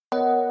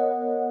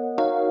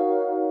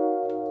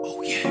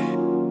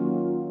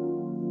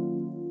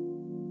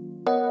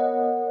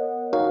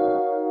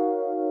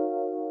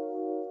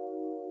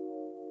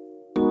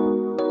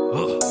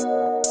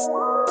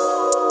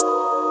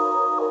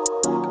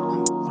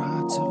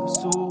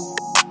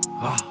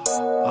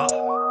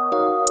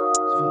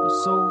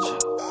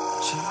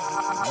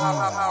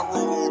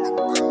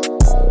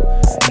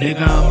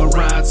Nigga, I'ma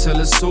ride till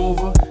it's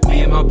over.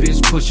 Me and my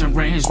bitch pushing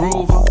Range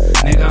Rover.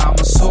 Nigga, I'm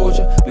a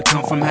soldier. We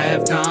come from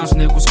half dimes,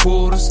 nickels,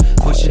 quarters.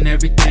 Pushing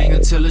everything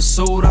until it's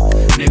sold up.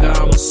 Nigga,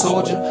 I'm a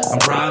soldier. I'm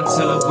riding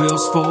till the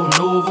wheels falling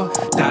over.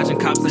 Dodging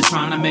cops that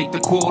trying to make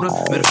the quarter.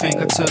 Middle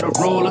finger to the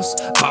rollers.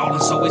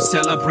 Ballin' so we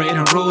celebrate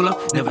and roll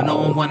up. Never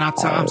knowing when our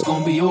time's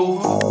gonna be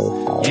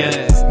over.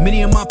 Yeah.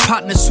 Many of my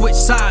partners switch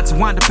sides and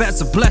wind up as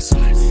a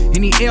blessing.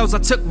 Any L's I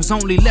took was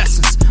only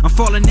lessons. I'm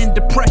falling in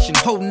depression,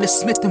 holding this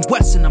Smith &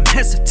 Wesson. I'm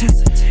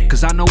hesitant,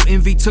 cause I know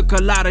envy took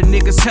a lot of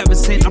niggas heaven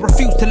sent. I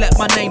refuse to let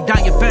my name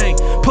die in vain.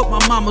 Put my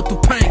mama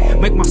through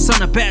pain, make my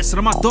son a bastard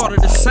and my daughter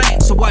the same.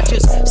 So I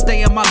just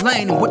stay in my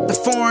lane and with the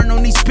foreign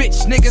on these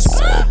bitch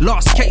niggas.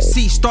 Lost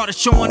KC, started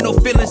showing no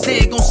feelings. They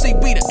ain't gon' see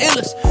we the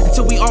illest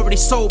until we already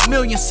sold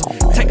millions.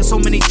 Taking so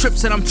many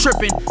trips that I'm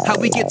tripping. How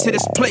we get to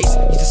this place?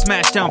 Used to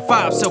smash down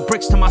 5, sell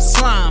bricks to my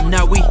slime.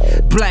 Now we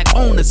black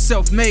owners,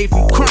 self-made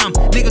from crime.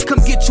 Nigga, come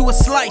get you a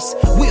slice.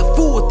 We a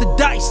fool with the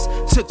dice.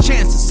 Took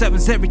chances,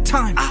 7s every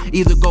time.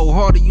 Either go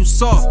hard or you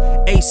soft.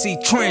 AC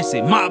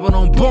Transit, mobbing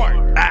on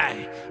board.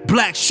 Aye.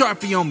 Black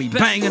Sharpie on me,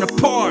 banging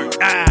apart.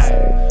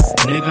 Aye.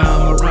 Nigga,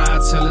 I'ma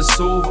ride till it's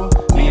over.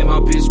 Me and my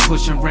bitch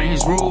pushing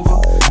Range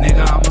Rover.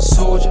 Nigga, I'm a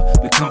soldier.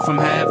 We come from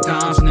half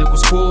dimes,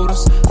 nickels,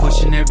 quarters.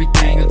 Pushing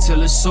everything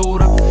until it's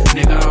sold up.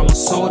 Nigga, I'm a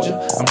soldier.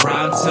 I'm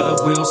riding till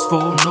the wheels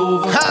falling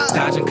over.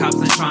 Dodging cops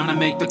that trying to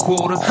make the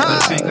quarter.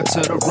 Middle finger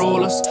to the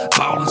rollers.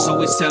 Ballin' so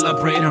we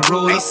celebrate and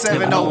roll up.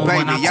 Never knowing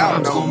when our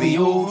time's gonna be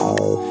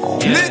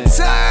over. Yeah.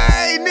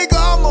 Nigga,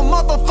 I'm a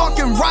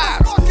motherfucking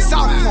rider.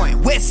 South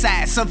Point,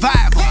 Westside,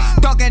 survivor.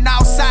 Thuggin'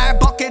 outside,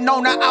 bucking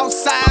on the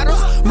outsiders.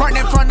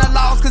 Running from the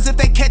laws, cause if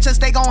they catch us,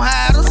 they gon'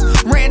 hide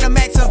us. Random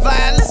acts of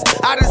violence.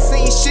 I done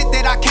seen shit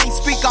that I can't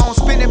speak on.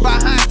 Spinning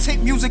behind tape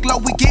music low,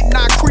 we getting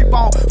our creep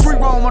on. Free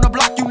roam on the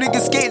block, you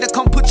niggas scared to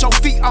come put your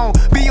feet on.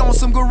 Be on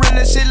some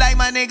gorilla shit like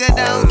my nigga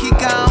down. Keep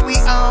on, we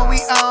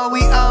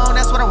on.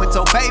 That's what I went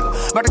to, baby.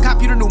 About to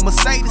cop you the new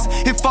Mercedes.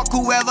 And fuck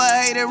whoever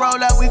hated.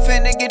 Roll up, we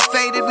finna get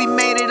faded. We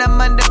made it, I'm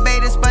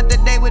undebated. Spent the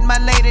day with my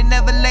lady,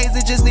 never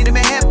lazy. Just need to be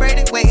hair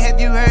braided. Wait, have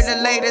you heard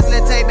the latest?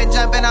 Let's take been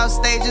jumping out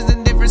stages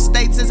in different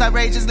states. It's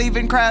outrageous,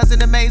 leaving crowds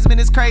in amazement.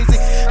 It's crazy.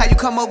 How you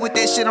come up with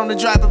that shit on the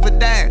drop of a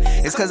dime?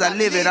 It's cause I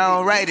live it, I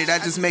don't write it. I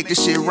just make the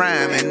shit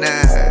rhyme and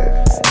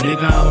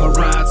nigga, I'ma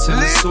ride till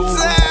it's over. Me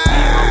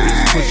and my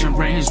bitch pushing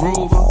Range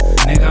Rover.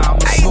 Nigga, I'm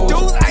a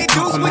soldier. Hey,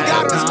 dudes, we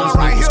got this one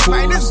right here,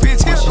 man. This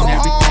bitch here pushing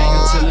everything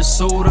until it's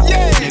sold up.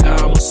 Yeah.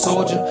 Nigga, I'm a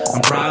soldier.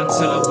 I'm riding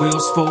till the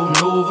wheels falling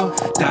over.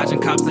 Dodging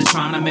cops that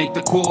trying to make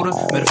the quarter.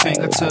 Middle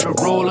finger to the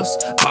rollers.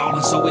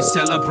 Ballin' so we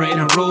celebrate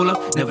and roll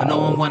up. Never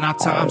knowing when our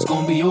time's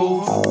gonna be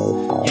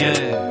over.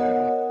 Yeah.